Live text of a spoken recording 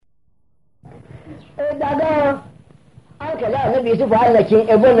daga an kala annabi su fa lakin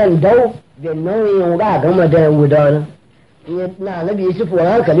ebonan dau da nauyin ga gama da wudan na annabi su fa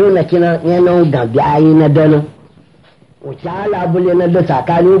hankali na kina yana da biyayi na dana wuce labule na da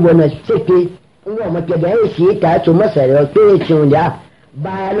tsakani gona cike inda make da ya shi ta to masa da ke cin da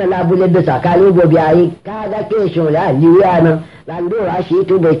bayan na labule da tsakani go biyayi kaga ke cin da liya nan dan dora shi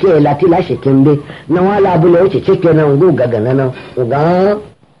to bai ke latila shi kimbe na wa labule wuce cike nan go gaga nan ga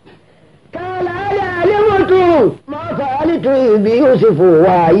kala alimtu ma fa'altu bi yusuf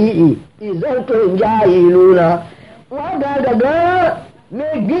wa yi idan to jahiluna wa daga me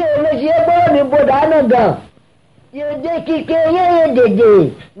ge ne je bo ni bodana ga yede kike ye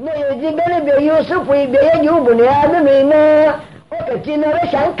dede ne yaji gane be yusufu be ye yubu ne ya nuna na wakati na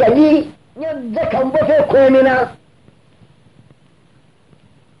rashin hankali yadda kan bafe komina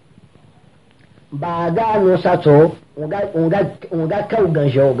ba gano sato nga kau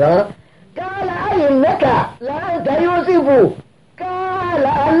gansho ga kala ayin naka la'anta yusufu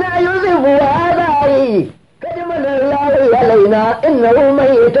kala anna yusufu wa hada yi كلمة الله علينا إنه من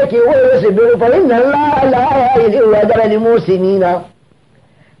يتكي ويصبر فإن الله لا يهدي وجر المحسنين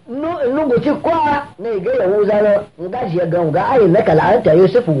nuguci kwa ne ga yahu zana nga ji ga nga ai naka la'anta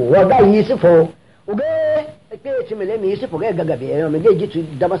yusufu wa ga yusufu uge ke ci mele mi yusufu ga ga gabe yo me ga ji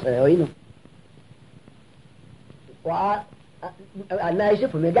da masa yoyi no wa ana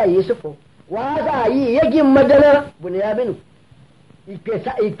yusufu me ga yusufu wa za yi yagin madana bunyaminu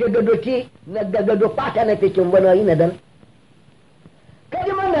ike gadoci na gagado fata na cikin bana yi na dan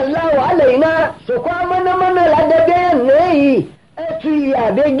kadi mana lawa alaina so kwa mana ladabe ne yi etu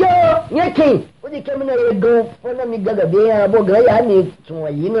ya bejo yake wadi ke mana yego wala mi gagabe ya bo ga ya ni tunwa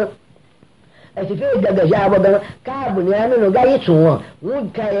yi na eti fe gaga ja bo ga ka bu ni anu ga yi tunwa mu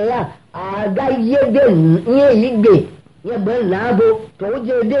ka ya a ga yebe ni igbe ye gbe na bo to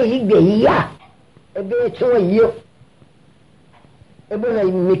je de igbe ya ebe tunwa yi ibina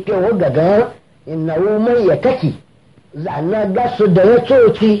mike wa gaga inna man ya taki zanna gasu da ya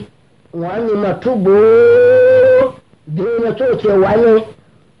coci wani matubo da ya coci wani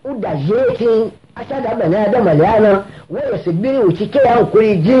uda jeti asa da bana da malyana waya sibiri uci ke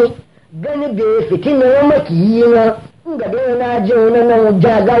hankuri ji gani da fitina ya makiyi na inga da na ji wani nan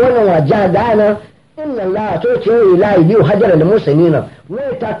jaga wani wa jaga na inna Allah coci ila biyu hajar al-musulina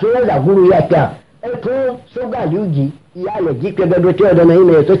wai ta tura da guru ya ta to so ga liuji ya le jike ga dote da na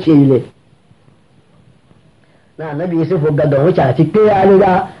ime to ce ile na annabi yusuf ga da wuce a cikin ya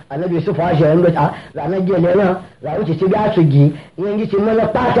riga annabi yusuf a shi ran da ranar gele na za wuce ci ga su gi yin gi cin mana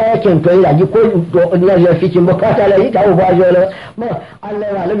fata yake to ya gi ko na ya fi cin bukata la yi ta ba jo la ma Allah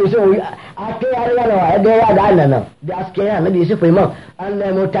ya annabi yusuf a ke ya riga na ga ya ga nan da aske ya annabi yusuf ma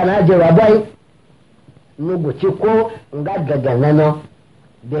Allah mu tana jawabai nugo ci ko nga gaga nan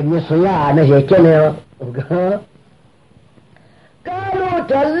da ni so ya na je kene قالوا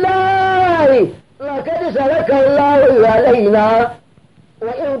تالله لقد سلك الله علينا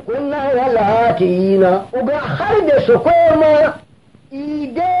وإن كنا لآتين وبخرج سكوما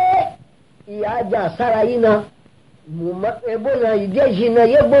إيدي يا جا سراينا ebola idejina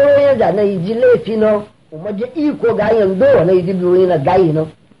yeboro yada na idilefino umaje iko gayen do na idibiyo na gayino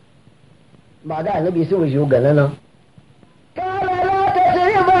ma da nabi sai wujo ganana kala la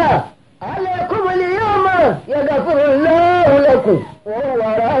tasriba alaikum al-yawma yaghfiru Allahu lakum wa huwa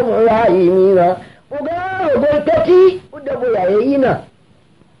arhamur rahimin uga boltati udabo yayina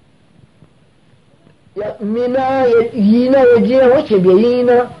ya mina yina yaje wace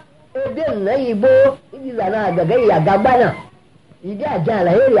bayina eden na ibo idi zana daga ya gabana idi ajan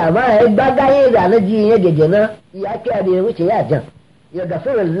la ya ma e gbaga ye da na ji ye gege na ya ke ade wuce ya jan ya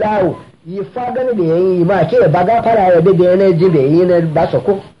gafiru Allah yi fagan da yayi ma ke baga fara ya de ne ji be yi na ba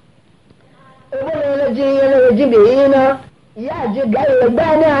soko ebo ne ji ye ne ji be yi na ya ji ga ye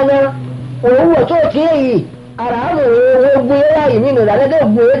gba ni ana owo to ti yi ara mo wo gbe ya yi mi no da de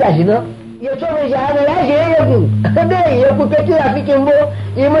gbe da shi na ye to me ja na la je ye ku be ye ku pe ti afikin bo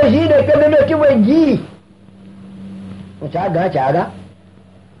yi mo ji de ke be ki wo ji o caga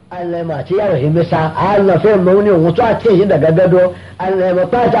Allah ma ci yaro himisa Allah fe mu ne wuto a ce shi daga gado Allah ma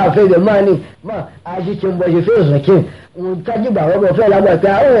fata fe da mani ma a ji kin boje fe zakin mun ta ji ba wa fe la ba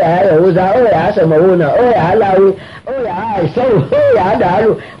ta o ya uza o ya sama wona o ya halawi o ya ai sau o ya da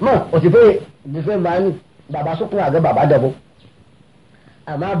halu ma o ti fe di fe mani baba su kuma ga baba dabo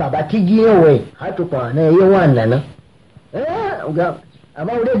amma baba ti gi yewe hatu kwa na yi wannan nan ga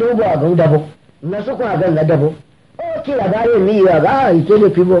amma wure da ubo ga dabo na su kuma ga na dabo kí àgbáyé mi yọ àbá ìkéde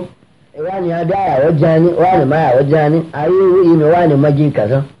fíbó wà ní adé àyàwó jani wà ní máyàwó jani ayé ìmì wà ní májí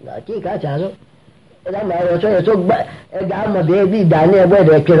kàsán kí ìkàtà lọ ẹgbà máa wọ sọyọ tó gbà ẹgbà àmọdé bí ìdání ẹgbẹ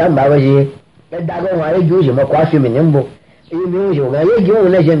ẹdẹ kí ẹgbà máa wọ ṣe da ga wa ya juji ma kwafi min nimbo mi wuce ga ya ji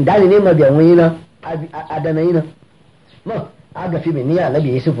wannan jin dani ne ma biyan wani na adana yi na ma aga fi min ya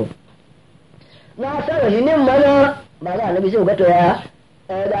nabi yusufu na sara shi nin mana ba za nabi sai ga to ya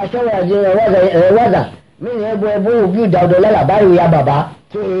da shawara je waza min ya bo biyu da dola labari ya baba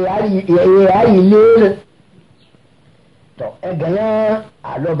ke yayi lele to ganya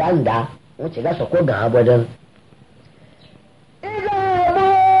a lo banda wuce ga sako ga abadan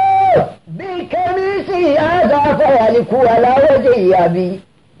بكميسي هذا فيلك ولا وجه أبي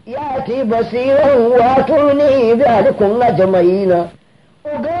يأتي بصيرا واتوني بأهلكم أجمعين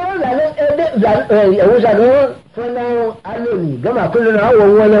وقال وزنوا فنو ألوني كما كلنا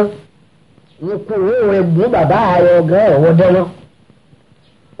أولا نقول ابن بابا يوغا ودنا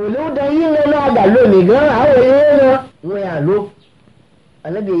ولودا ينا قالوا لي قال أولا ويالو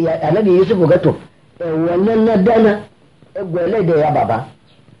النبي يوسف قالوا ولنا دنا egwele da ya baba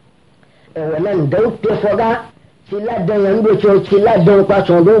wannan da uke foga ciladan yango cho ciladan pa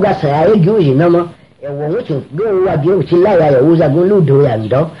so do ga saye juji nama ewo wuci go wa bi wuci la ya wuza go ludo ya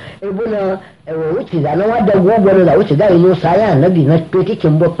ndo ebuna ewo wuci da na wada gogo da wuci da ino saya nabi na peti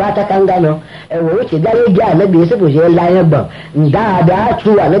kimbo pata kangano ewo wuci da ye ga nabi se buje la ya ba nda da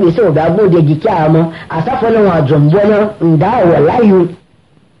tu nabi se ga go de gikia mo asafo na wa jombo na nda wa layu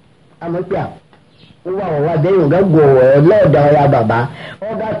amapia wa bẹ́yìn ọ̀gá gbòòrò lọ́ọ̀dà ọ̀ya bàbá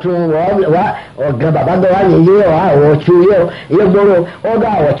ọ̀gá tún ọ̀gá bàbá gbọ́ wá nìyí àwọ̀ ọ̀tún yẹ gbòòrò ọ̀gá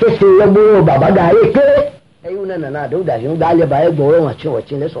àwọ̀ kéṣe yẹ gbòòrò bàbá gà ayé kéré ẹ̀yìn náà nàná àdóòdà yìí ń gbá alẹ́ bàá gbòòrò wọn tí wọ́n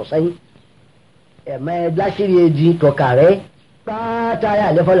ti lẹ́ sọ̀ sẹ́yìn ẹ̀mẹ́ láṣìírí èjì tọ̀kà rẹ̀ pátá yà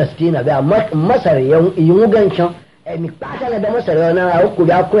lẹ́ Palestine àbẹ́ mọ́sàrì ìyún gẹ̀ǹkan ẹ̀mí pátá lẹ́dẹ̀ mọ́sàrì ọ̀nà àkókò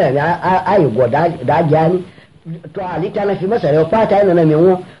akóyà ní àyùgọ̀ dájà ní tọ́ àlíkà náà fi mọ́sàrì pátá yẹn nàná mi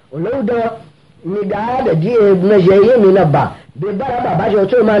wọn olóòdọ̀ mi da ji na je mi na ba be bara baba jo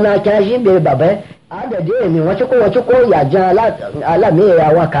to ma na ka shi be baba ada je mi wace ko ya ja ala me ya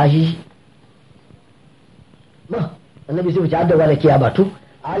wa ka shi ma annabi sai ta da wala kiya batu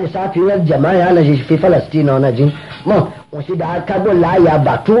ali safiyar jama'a na je fi Palestine na jin ma wasu da ka go la ya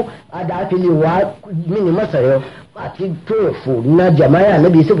batu ada fili wa mini masayo ati to fu na jama'a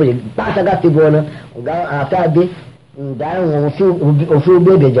annabi sai ba ta ga fi bona ga ata bi da won fi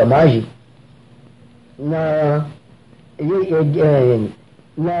be jama'a ji na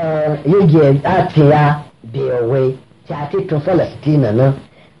yage atiya bewe ta titun Palestina na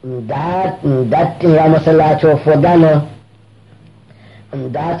da tiya masallacin fogana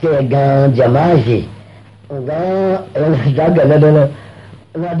da ta ga jama'i ga gane da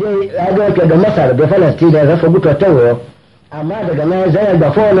na dai ya ga da masar da Palestina zafa gutu ta wuro amma daga nan zai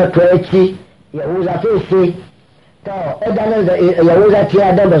ga fona toyaci ya uza fese to idan ya uza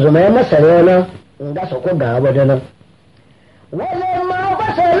tiya da zuma ya masar yana nga soko ga abadana wala ma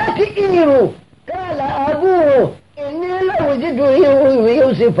fasalati iru kala abu inni la wujidu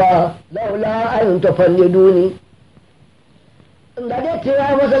yusufa laula an tafanniduni nda de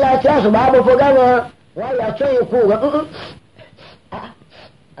tira masalaci su babu fogana wala tsoyi ku ga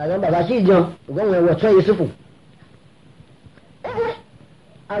a baba shi jan ga wai wa tsoyi yusufu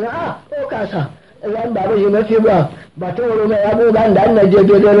ana o kasa ran baba shi mafi ba to wuro mai abu ga da na je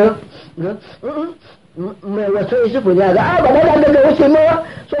dole mai wato isufu ne ga ba da daga wuce ma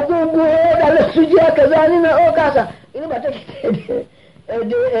so gugu da su je ka zani na o kasa ina ba ta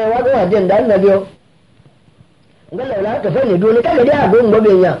wa ga wadin da na biyo ngalla la ta fani dole kaga dai agun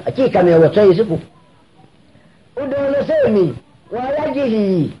gobe ya akika mai wato isufu udo na sai mi wa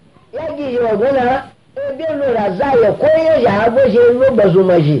yaji wa gona e bi no razaya ko ya bo je lo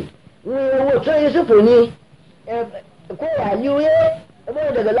bazumaji ni wato isufu ni ko ya yuye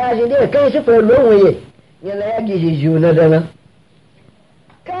amma daga lashi dai kai shi fa lonwaye yana yaki shi juna dana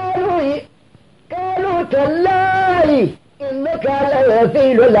kalu tallahi innaka la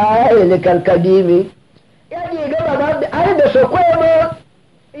yafilu la ilaikal kadimi yaji ga baba ai da so ko ma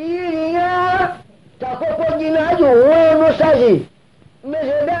iya ta ko gina ju wono saji me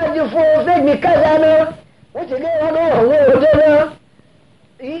je da ju fo fe mi kazana wuce ga wano wo dana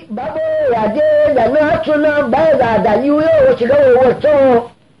babu yaje da na tuna ba da daliyo wuce ga wato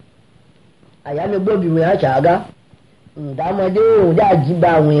aya me gbobi we ha chaga nda mo de da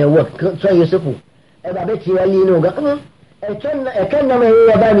jiba won wo so Yusufu e ba be ti wali no ga e kan na me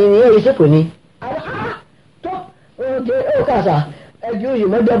ya ba ni Yusufu ni to o de o kasa e juji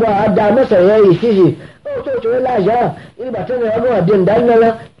mo de ba da masa yayi shi to la ja ba to ne wa din dan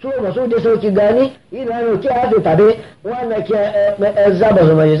na so ba so de so ki gani ina no ki a de tabe wannan ke zaba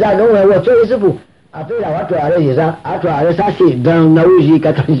zuma ya ga wa to Yusufu a fira wato are ya a to are sashi dan nauji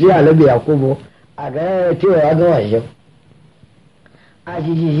ka kan ji alabi Yakubu a ga cewa ga waje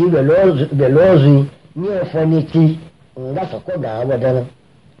ajiji belozu ni efoniti nga soko ga wadana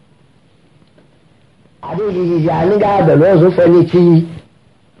adiji ya ni ga belozu foniti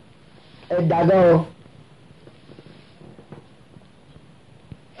edago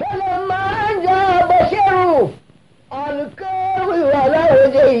فلما جاء بشر ألقاه على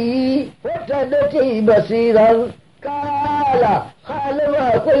وجهه وارتدت بصيرا قال خالف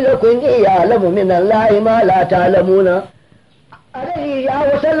كلكم يعلم من الله ما لا تعلمون عليه يا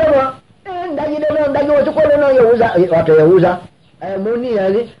وسلم ndaji wasu kwallo yahuza muni ya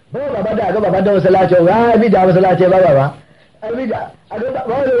ne ba baba da ga baba da masallaci ga bi da masallaci ba baba abi da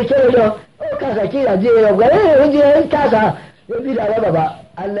ba wani ke da o kasa kira je ya ga je kasa bi da baba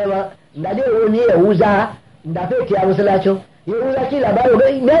allama da dai wani yahuza da fe ke masallacin yahuza kila ba ga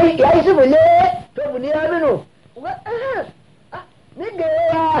yayi su bule to buni ya mino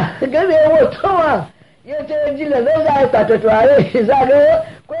ni ga me wato yace jila zai za ta to tare za ga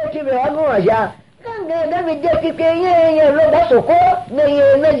ko ki be wani washa kan ga mi je kike ye lo ba soko ne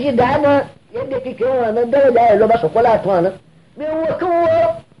ye na ji dana yadda kike wannan da lo ba soko la to ana me wo ko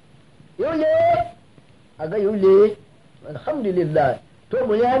yule aga yule alhamdulillah to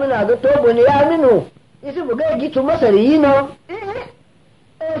bu ya mina ga to bu ya minu isi bu ga gitu masari yino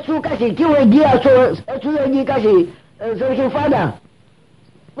su kashi kiwe giya so su yi kashi sarkin fada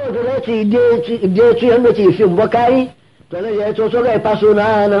ko to ne ci de ci yanda ci fi bakari to ne ya to so ga paso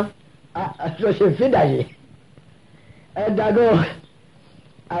na na so se fi daje dago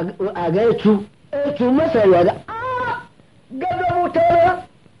aga tu masari ga gado mutara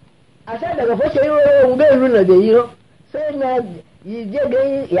asa daga fashe yi bai nuna da yi sai na yi je ga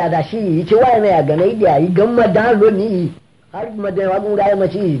ya da shi yi ci waye ya ga nai da yi gamma da ni har madan wa mun ga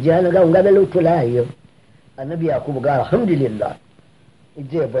mace yi je na ga mun ga da lutula yi annabi yakub ga alhamdulillah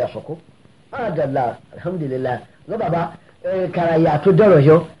je ba soko adalla alhamdulillah no baba kara ya to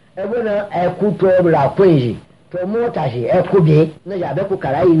dorojo e bona e ku to ra kunji to mota shi e ku be na ja be ku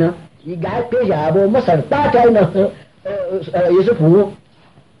kara yi na yi ga pe ja bo masar pata ina yusufu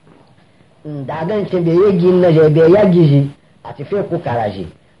dagan ce bai yi gin na je bai ya gishi a tafi ku karaje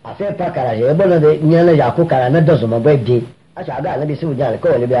a sai fa karaje ya bana da yana ja ku kara na da zuma bai de a sha ga annabi su jali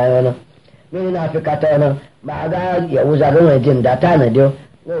kawai bayan wannan ne na afika ta wannan ba ga ya wuza ga mai jin da ta na dio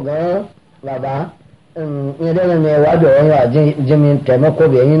no ga baba in da ne wa da wani jimin taimako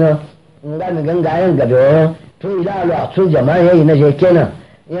bai yi na nga mi ganga yan ga do to ila lo a tun jama'a yayi na je kenan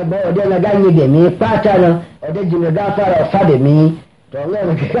ya ba ode na ganye da mi pata na ode jimi gafara fa da mi to Allah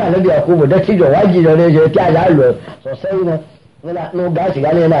ne ka nabi yakubu da tijo waji da ne je ta da lo sosai na ina no ga shi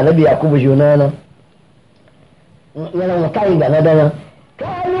gane na nabi yakubu juna na yana mu kai ga na dana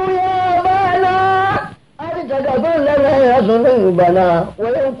kalu ya bana ari daga gulla na ya sunu bana wa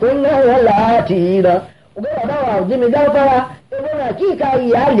kunna latina uga da wa jimi gafara ibona ki kai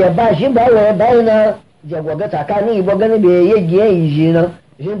ya le ba shi ba wa baina jago ga takani ibo gani be yegiye yi na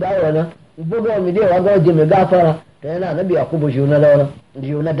shin da wana bugo mi de wago jimi gafara to yana nabi yakubu juna lawana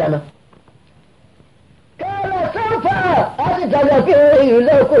juna dana kala saufa asitaga fi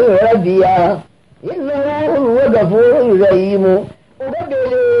laku rabbiya innahu huwa ghafurur rahim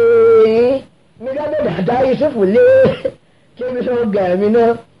ubadele mi ga da ta yusufu le ke mi so ga mi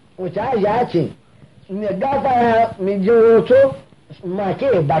na o cha ya chi mi gafara mi joto ma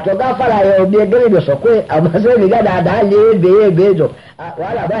ke ba to gafara yo bi gele be so ko amase mi ga da le be jo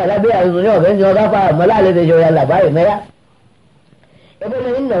wala ba la be azu yo ben jo gafara mala le de jo ya la ba me ya ebe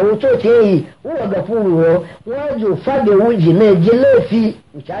na inna wo to ti wo ga furu wo jo fa de wuji ne je le fi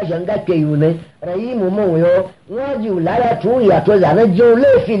ucha janga ke yune rayimu mo yo wo ji lara tu ya to za na jo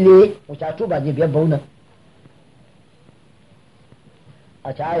le fi le ucha tu ba je be bona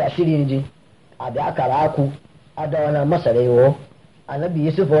a ta ya shiri ji a da akara ku a da wana masare wo annabi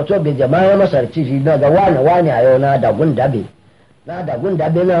yusuf wato be jama'a masarci shi daga wani a yau na da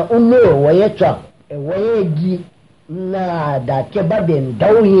gundabe na unno waye tsa waye gi na da ke baben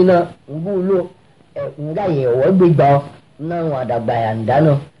dauhi na ngulo nga ye wo gbigba na wa da bayan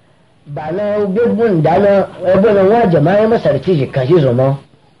dano ba na gbebun dano ebe na wa jama'a masarci shi kan shi zoma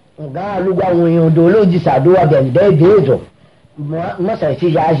nga lugwa won doloji saduwa ben dai bezo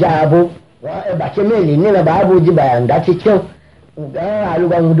masarci ja jabo wa ba ke mele ni na ba abuji bayan da cikin ga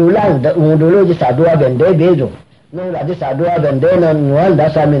aluga mudoloji saduwa bende bezo no da saduwa bende na wanda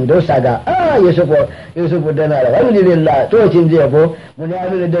samin do saga yusufu dana alhamdulillah to cin je bo mun ya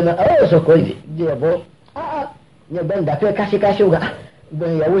mi dana so ko je bo ne ban da kai kashi ga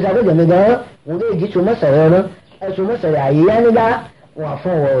ban ya wuza ga ga mun ga ji su masara na su masara yi ya ni ga wa fo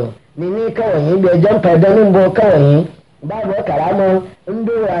wo ni kawai be jamfa da nun bo kawai babu karamo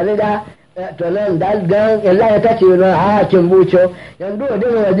ndo wa ni da to nan da gan Allah ya tace na hakin bucho yan do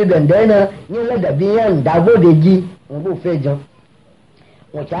de na ji ganda na yin la da biyan da go de gi mun bu fejan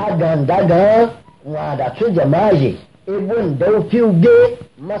mo ta ganda ga wa da tu jama'i ibun da fiu de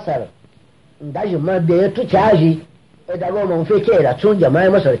masar da ji ma de tu chaji e da go mun fe ke da tun jama'i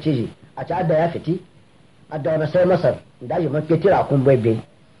masar ciji a ta da ya fiti a da na sai masar da ji ma ke tira kun bebe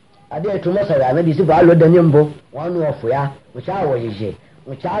a da tu masar ya nabi su ba lo da nimbo wani ofu ya mu ta waje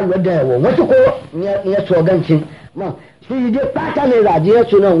mu ta lo da wo wato ko ya so gancin ma shi dai fata ne raje ya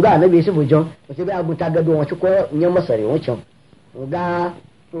tuna ga nabi su bujon mu ba abu ta gado wato ko nya masare wancan ga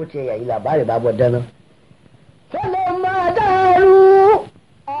to ce yayi labari babu dana falamma daru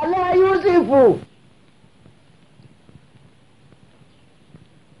ala yusufu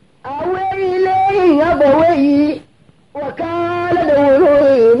awailayi abawayi wa kana da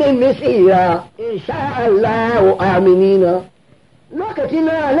wuri min misira insha Allah aminina lokacin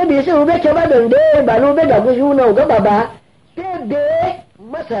na nabi sai ube ke badan de ba no be da guju na ga baba de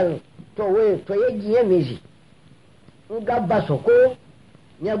masar to we to yaji ya miji nga basoko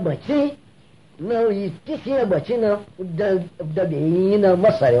nya gbachi na yi tisi ya gbachi na da be yi na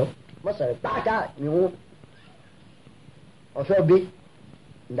masar pata ni wo o so bi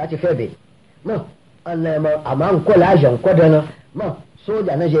da ti fe be mo Allah ma aman ko la jan ko dana mo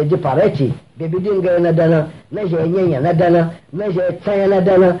soja na je ji fareti bebi dinga na dana na je nyenya na dana na je tsaya na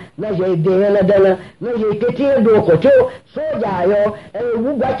dana na je de na dana na je keti do ko to soja yo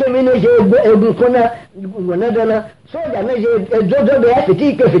gugwa ke mi ne je egun kona na dana soja na je jojo be ya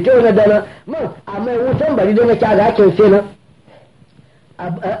fiti ke fito na dana mo amma wutan bari da na ka ga kin sai na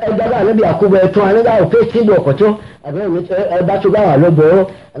daga anabi yakubu eto ani ga o fe ti do ko to ba tu ga wa lobo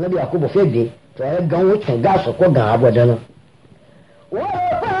anabi yakubu fe de to e gan wo tun ga so ko gan abo dana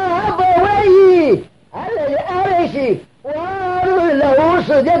وأبويه على الأرش وقالوا له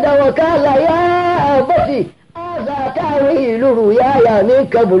سجد وقال يا أبتي هذا تأويل رؤياي من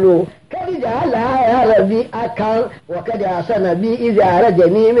قبل قد جعلها يا ربي أكان وقد أحسن بي إذا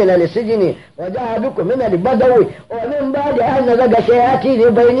رجني من السجن وجاء بكم من البدو ومن بعد أن نزغ شياطين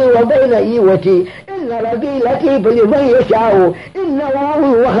بيني وبين إيوتي إن ربي لطيف لمن يشاء إنه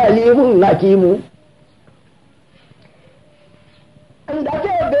هو حليم حكيم da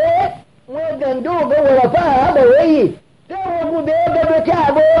ke be mo gando be wala fa ba wai te wo bu be be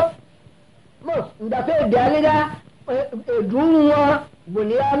ta bo mo da fe daliga dunwa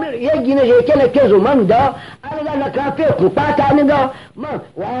buniya ya gina je kele kezo man da ala na ka fe ku pata ni ga ma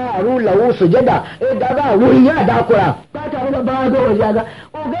wa ru lawu sujada da ga wuya da kura pata ni ba do ya ga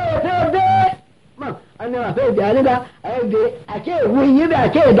o be fe be ma ana fe daliga ai be ake wuyi be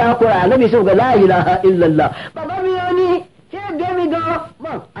ake da kura nabi su ga la ilaha illallah baba mi yani ke gami ga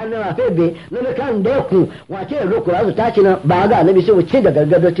ma Allah fe be na kan da ku wace roku azu ta ci na ba ga annabi sai wuce da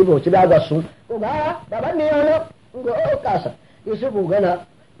gargado ci ba wuce da ga su ko ba baba ne yana go o kasa yusufu gana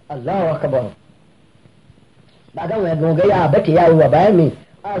Allahu akbar ba ga wai gonga ya bata yayi wa bayan mi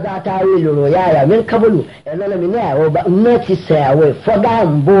a za ta yi loro yaya min kabulu yana na min yawo ba na ci sai wai faga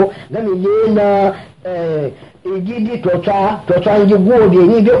mbo ga mi le na igidi tota nji gobe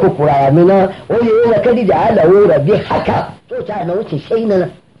ni be kokura ya mina oye yana kadi da ala wura bi haka to ta na wuce sai na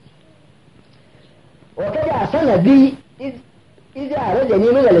o kada sana bi iza araja ni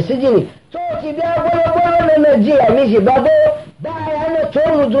min al-sijni to ki biya bolo na ji ya miji babo ba ya na to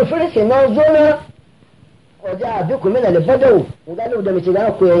mu zufirsi na zona o ja bi ku min al-badaw udalu da mici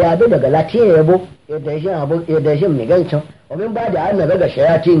ga ko ya do daga latiya yabo da shin mi gancan ومن بعد أن نبغى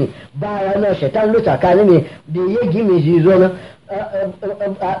شياطين بايانا شيطان لتاكاني مي دي يجي مي زيزونا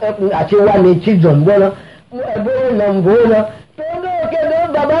أتي واني تيزنبونا أبونا نمبونا تونو كده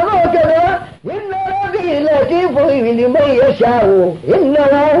بابا كده إن ربي لطيف لمن يشاء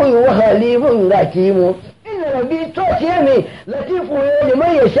إنه هو حليم حكيم إن ربي توتيمي لطيف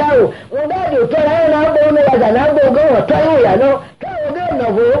لمن يشاء وبعد ترى أنا أبونا يزانا أبونا وطيو يانو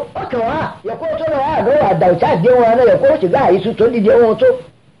nabo okawa ya ko to na ga da ta je wani ya ko shiga yi su to dije won to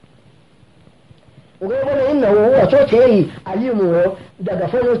ugo bane inna huwa to ce yi alimu daga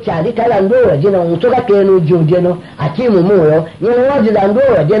fano chali kala ndoro jina to ga ke no jode no akimu mu yo ni waji da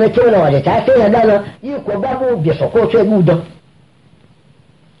ndoro je na kewa waje ta sai na dana yi ko babu bi so ko ce gudo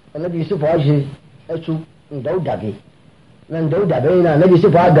annabi yusuf waje etu ndaudabe nan dauda bai na nabi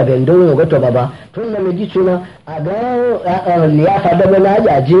su fa gabe ndo go to baba tun na miji tuna aga liyafa da na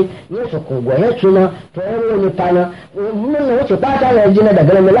jaje ne su ko goye tuna to yaro ni pana mun na wuce fata na jina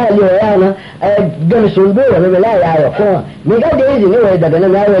daga nan la liyo yana gani sun do ne la ya ko mi ga da yi ne wai daga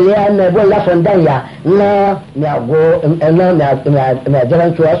nan ya wale ya na bo la fondan ya na mi ago na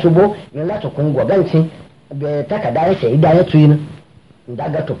jaran tuwa subo ne la to kun go ganci be takada ya sai da ya tuyi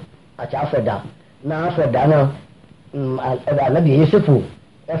daga to a ci afada na afada na annabi yusufu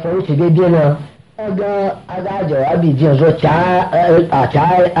ya faru ci daidai na aga jawabi jin zo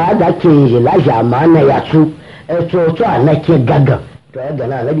aga ke laja ma na ya su to a na ke gaga to ya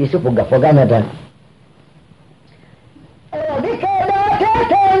gana annabi yusufu ga foga na dan bika da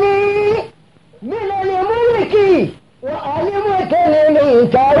tatani min al-mulki wa alimtani min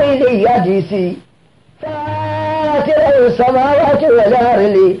tawili yadisi fatir as-samawati wal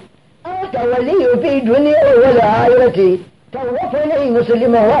ardi anta waliyyu fi dunya wal akhirati توفني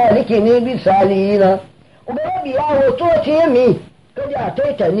مسلما والكني بسالينا وبربي يا وتوتي مي قد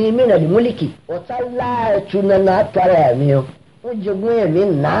أتيتني من الملك وصلاتنا ناترى ميو وجبني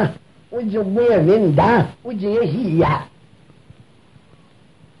من نا وجبني من دا وجيه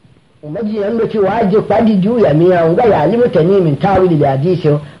umaji yanda ci waje fadi juya miya nga ya limutani min tawili da hadisi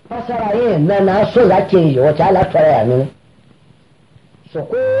fasara yin na so zake yi wata ala tare mi so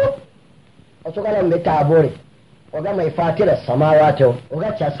ko wato kala me tabore oga mai fatira samawati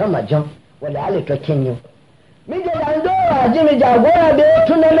oga cha sama jan wala ale to kinyo mi je dan do aji mi jagora be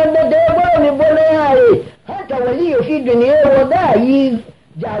tunanan da goro mi bole yaye hata wali fi duniya wada yi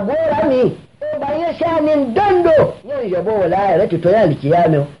jagora mi o bayan shanin dando yin jabo wala ya rati to ya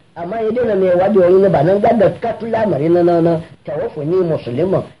likiyami amma idan na mai wajo yin ba nan gadda katula marina na tawafu ni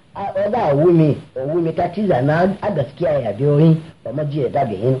musulman a oga wumi ta tiza na a gaskiya ya biyoyin ba maji da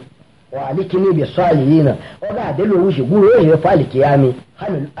bihin wa alikini bi salihina oga da lo wushi guro ya fali kiyami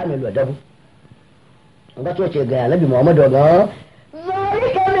hanul amil wadabu ga to ce ga nabi muhammad ga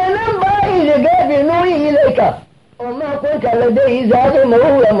zalika min ba'i gabi nuri ilaika amma kun kalla dai zaje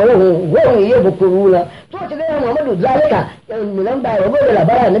mawu wa yabkuruna to ce ga muhammad zalika min ba'i wa da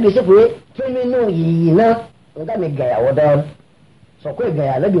labara nabi sifu kemino yina ga mi ga ya wadan so ko ga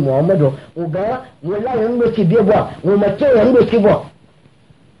ya nabi muhammad ga wala yin ci bebo mu make yan ci bo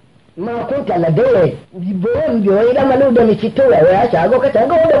ma kun kala dole biboran biyoyi da malu da miki to ya shago ka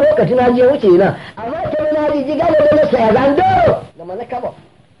tanga wanda lokaci na je wuce na amma ta na ji jiga da na sai zando da malaka ba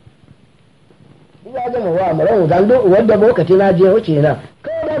ina ga mu wa maran zando wanda lokaci na je wuce na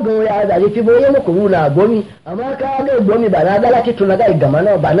ko da go ya da fi boye muku runa gomi amma ka ga gomi ba na galati tuna ga gama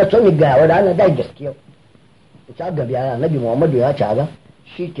na ba na to mi ga wanda na ga gaskiya ta ga biya nabi muhammadu ya ci ga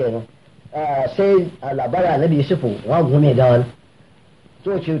shikenan sai labara nabi yusufu wa gome da wani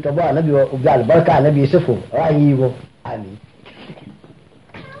so ce ta ba nabi ga albarka nabi yusufu rayi go amin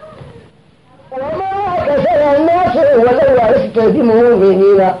wama kasara nasu walau warista bi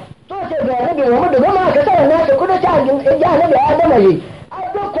mu'minina to ce ga nabi muhammadu wama kasara nasu kuda ta ga nabi adama yi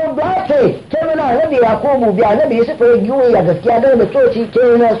ko ba ce kemina nabi yakubu bi nabi yusufu ya giwo ya gaskiya da toci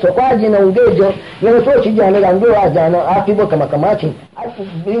kenan so kwaji na ugejo ya toci jana ga ndo jana afibo kama kamaci afu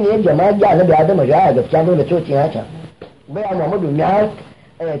ne jama'a ga nabi adama ya gaskiya da toci ya ta bai muhammadu ya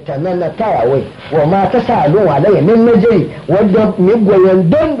tanana tarawai wa ma ta sa alun alayya min najri wadda mi goyen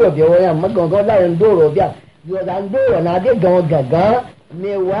dondo be wayan magango da yan doro biya yo dan doro na de gan gaga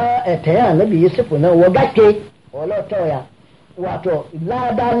me wa etaya nabi yusufu na wagake wala toya wato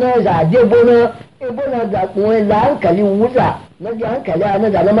lada na za je bona da kun la hankali wuza na ji hankali na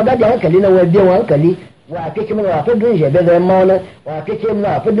da na magaji hankali na wadde hankali wa kike mun wa fadun je be da mauna wa kike mun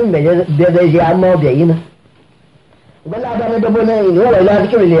wa fadun be da je amma be yina bala da na dabo na ne wa ila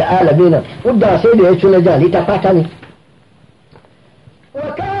zikri li alamina udda sai da ya tuna jali ta fata ne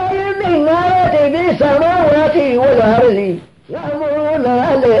wa kayin min ayati bi samawati wal ardi ya'muruna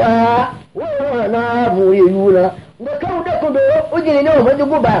alaiha wa nabuyuna da kawo da kudo ujiri ne wa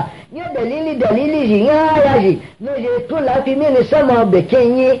guba ne dalili shi ya shi ne je to lafi mini sama da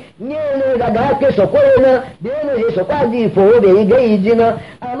kenyi ne daga hake sokoyo na da ne je sokwa di fo da yi gai jina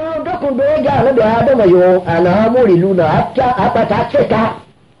amma da kudo ya na da adama yo ana muri luna hatta apata ceta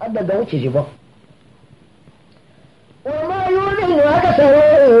adda ga wuce shi ba wa ma yulinu aka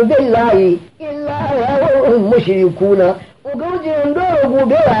sawo billahi illa wa mushrikuna ugoje ndoro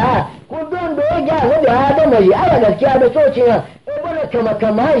gubewa kudondo ya na da adama yi ala gaskiya da socin ya bana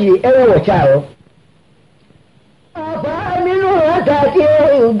kama yi ɗan wacawo a fa'aminu ta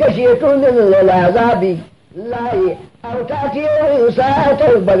ce gashe tunin lalazabi layi a ta ce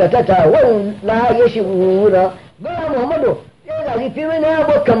sa'atar bagatata wani laye shi wura gaya muhammadu ya zaji fi mini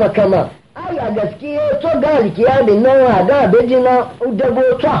abu kama aya gaskiya to galikiya da nawa ga bejina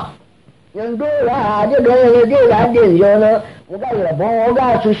dagota yando ra je ga ya je ga de yona uga rabon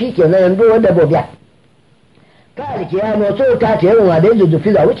uga su shikenan yando da bobiya kali kiyama so ta ce yawa da yanzu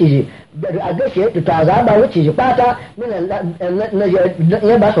fi za wuce shi a gashe ta zaba wuce shi fata na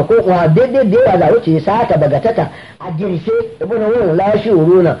ya ba su ko wa daidai da yawa da wuce sata bagatata a girshe ibn wani lashi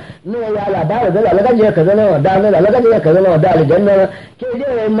uruna no ya labara da lagaje ka zana da na lagaje ka zana da aljanna ke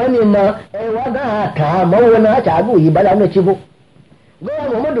dai mani ma wa ga ka mawana ta abu yi bala no cibo go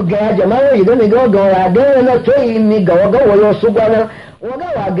Muhammadu ga jama'a yi da ne go ya da na to yi mi ga wayo su gwana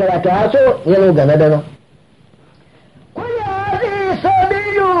wa ga ta so yana ga na dana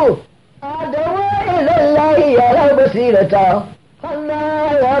لله يرى بصيرته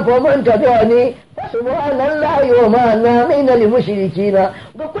فلا يعرف من تبعني فسبحان الله وما أنا من المشركين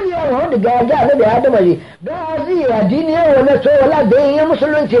وكل يوم هود قاعد نبي آدم لي قاعد ديني ونسو ولا دين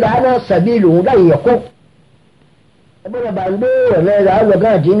مسلم ترانا سبيله لا يقوم ابن باندو ولا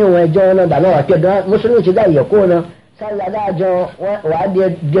قاعد ديني وجونا دعنا كده مسلم تلا يقونا sallah da jo wa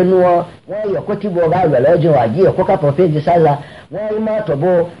de jenuo wa yo ko tibo ga lo jo wa ji ko ka profeji sallah wa ma to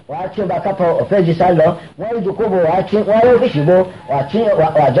bo wa chi ba ka profeji sallah wa ju ko bo wa chi wa yo fishi bo wa chi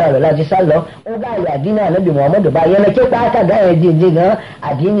wa ja lo la ji sallah o ga ya dina nabi Muhammad ba yana ke ba ka ga ya ji ga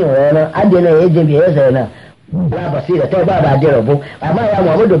adini wona adina ya je bi ya zaina la basira ta ba da rabo amma ya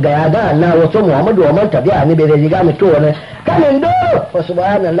Muhammadu ga ya ga Allah wato Muhammadu wa man tabi'a ne bai riga mu to ne kamin do wa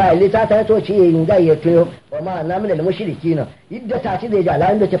subhanallahi li ta to ci yin ga ya to wa ma na min al mushrikina idda ta ci da ja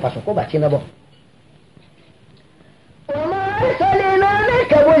la inda ce faso ko ba ci na ba wa ma arsalna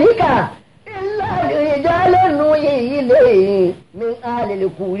laka wajika illa rijalan nuhi ilayhi min ahli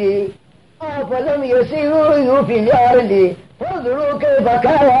al-quri afalam yasiru fil ardi فانظروا كيف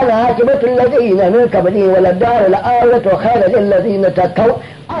كان عاقبة الذين من قبلهم وللدار الآخرة خير للذين اتقوا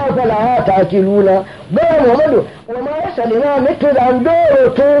أفلا تأكلون بل محمد وما يسألنا مثل أن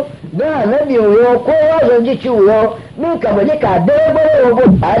دورته دا نبي ويوكو وزنجي ويو من قبلك دابر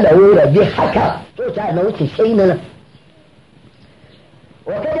وبد على ورد حكا توسع نوتي شيئنا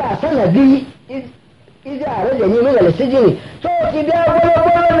وكذا سنة دي إذا رجعني من السجن توتي بيا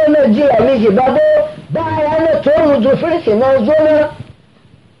بلو نجي أميجي بابو بايا نتوم زفرسي نوزونا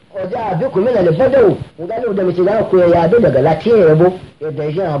وجاء بكم من الفدو وقالوا ده مثلا كو يا دو daga latiya yabo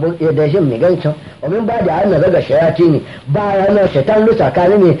yadda shin mai gancin ومن بعد أن daga shayatini bayan na shaitan lusa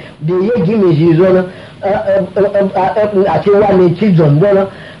kane ne da ya gime shi zo na a cewa ne ci zondo na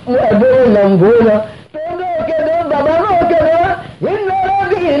ebo nan gona to ne ke da baba no ke da inna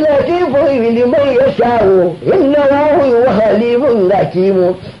rabbi latifu liman yasha'u innahu huwa halimun hakim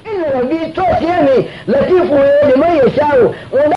inna rabbi to ne latifu liman yasha'u